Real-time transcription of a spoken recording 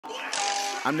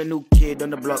I'm the new kid on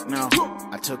the block now.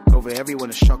 I took over, everyone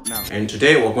is shocked now. And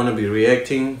today we're going to be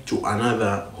reacting to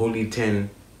another Holy 10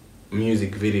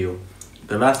 music video.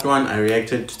 The last one I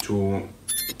reacted to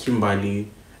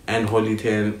Kimberly and Holy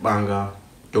 10 Banga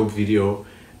dope video,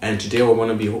 and today we're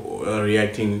going to be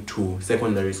reacting to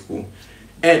Secondary School.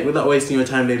 And without wasting your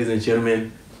time, ladies and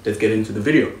gentlemen, let's get into the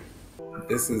video.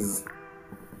 This is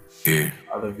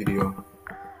other video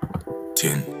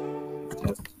 10.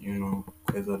 just, you know,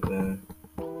 because of the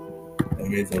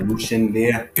resolution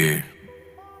there.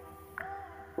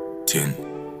 10.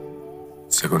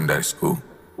 Secondary School.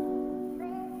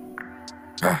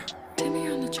 Timmy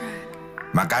on the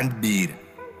track. My gun beat.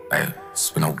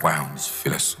 It's been a while, this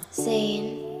feel so.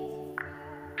 Zane.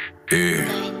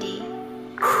 90.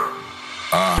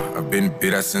 I've been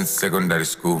bitter since secondary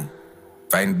school.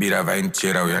 Fine bitter, fine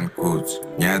chera, we and codes.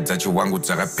 Nya zachi wangu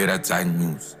zakapera za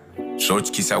news.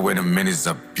 Zochkisa when a man is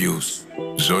abused.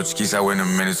 Zochkisa when a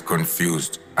man is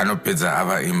confused. Anopedza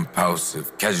ava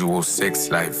impulsive. Casual sex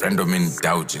life, random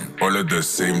indulgent. All at the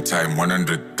same time,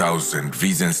 100,000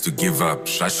 reasons to give up.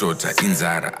 Shashota,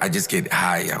 inzara, I just get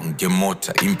higher.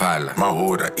 Ungemota, impala,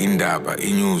 mahora, indaba,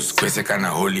 inews. Kwesekana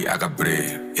holy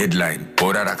agabre. Headline,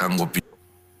 bora rakangopi.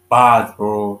 Bars,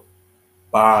 bro.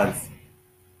 Bars.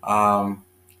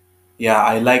 Yeah,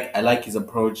 I like his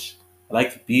approach. I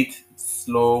like the beat. It's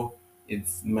slow.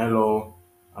 It's mellow.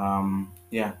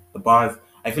 Yeah, the bars.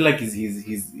 I feel like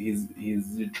he's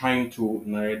trying to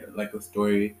narrate like a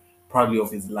story, probably of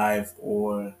his life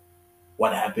or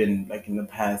what happened like in the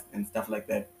past and stuff like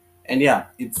that. And yeah,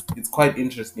 it's quite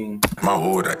interesting.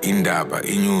 Mahora, indaba,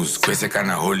 inews,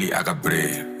 kwesekana holy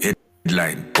agabre.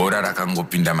 Headline, bora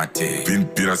rakangopinda mate. Been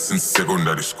bitter since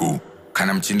secondary school.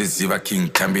 Kana mchinde ziva king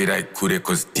tambira ikure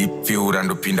cause deep feel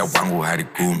randopinda wangu hari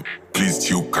gumi. Please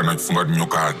chill kana funga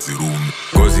nyoka hadzirumi.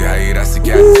 Gozi haira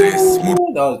siki address.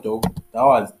 That was dope. That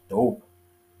was dope.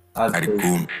 Hari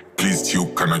gumi. Please chill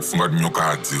kana funga nyoka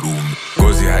hadzirumi.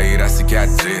 Gozi haira siki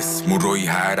address. Muroi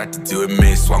haira tidziwe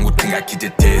mess wangu tinga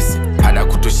kitetesi. Hada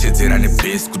kutoshedzera ne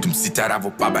base kuti msita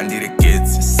ravo baba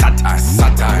ndiregedzi.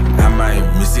 Satan amai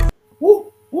misi.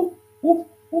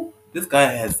 This guy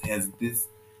has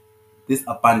this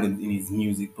abundance in his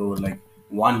music, bro. Like,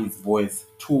 one, his voice,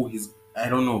 two, his, I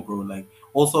don't know, bro. Like,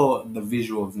 also the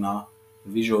visuals now.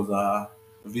 The visuals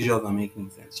are making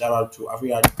sense. Shout out to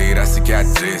Africa.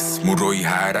 Muroi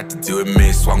haira tidziwe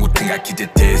mess wangu tinga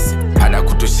kitetesi. Hada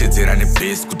kutoshedzera ne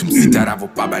base kuti msita ravo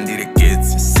baba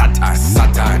ndiregedzi.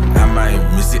 Satan amai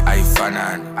misi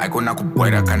aifanani. Aikona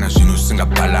kubwaira kana zvinhu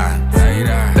zvisingabhalani.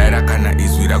 Daira kana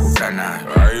izwi rakudanana.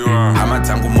 Hama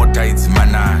dzangu mota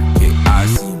idzimanake.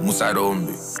 Asi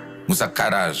musarombe,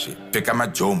 musakarazve, peka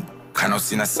majombo kana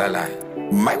usina salari.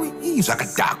 Maiwe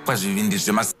zvakadhakwa zvivindi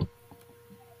zvemasazve.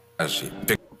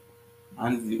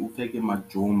 Hanzi upfeke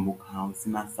majombo kana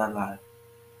usina salary.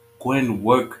 Go and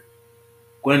work.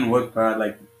 Go and work, bro.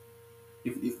 Like,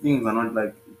 if things are not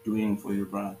like doing for you,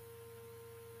 bro,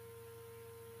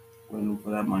 go and look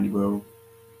for that money, bro.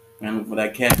 Go and look for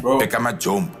that cash, bro. Peka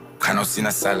majombo kana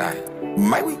usina salari.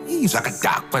 Maiwe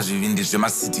zvakadhakwa zvivindi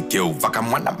zvemasiti girl.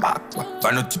 Vakamwana makwa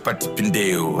vanotipa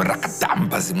tipindeo.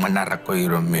 Rakadamba zimwana rako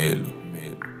iromelo.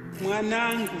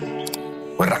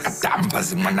 Rakadamba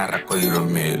zimwana rako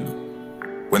iromelo.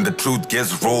 When the truth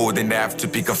gets raw, then they have to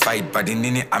pick a fight. But in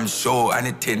Nini, I'm sure I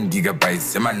need 10 gigabytes.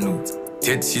 Sema nudes.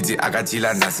 Ted shitty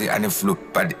akatila nasi ane flu.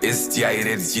 But STI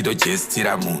red chido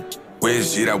jestira moon.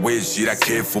 Wejira,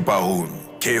 careful bahunu.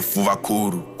 Careful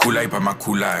vakuru. Kulai pa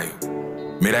makulayo.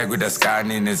 Mira guda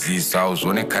skani nezisa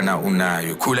uzone kana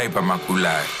unayo. Kulai pa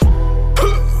makulayo.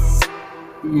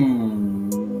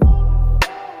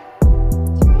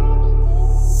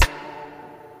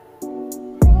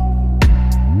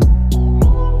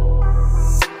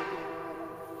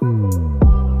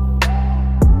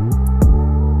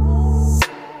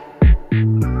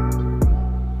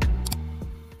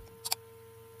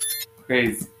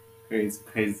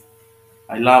 Crazy.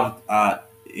 I loved,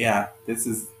 yeah, this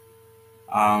is,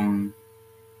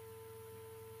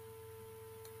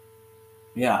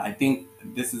 yeah, I think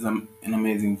this is an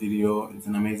amazing video. It's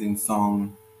an amazing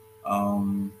song.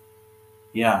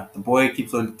 Yeah, the boy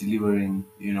keeps on delivering,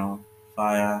 you know,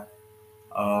 fire.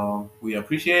 We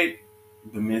appreciate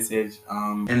the message.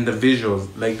 And the visuals,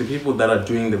 like the people that are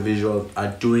doing the visuals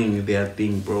are doing their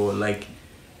thing, bro. Like,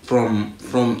 from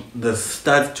the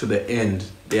start to the end,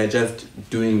 they are just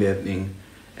doing their thing.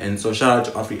 And so shout out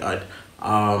to AfriArt.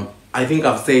 I think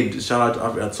I've said shout out to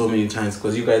AfriArt so many times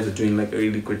because you guys are doing like a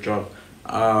really good job.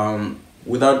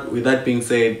 With that being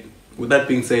said,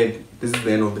 this is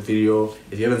the end of the video.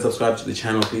 If you haven't subscribed to the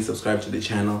channel, please subscribe to the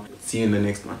channel. See you in the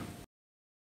next one.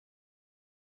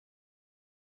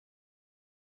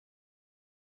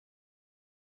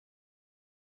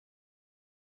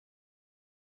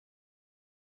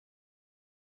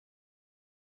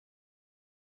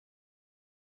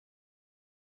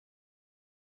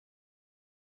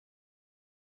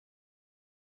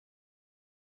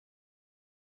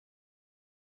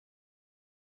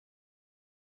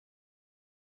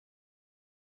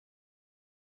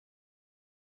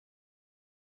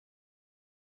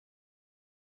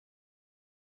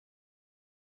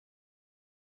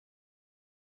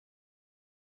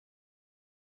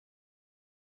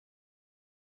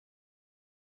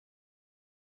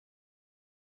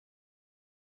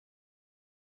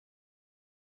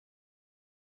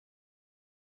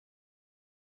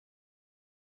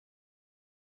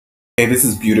 Okay, this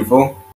is beautiful.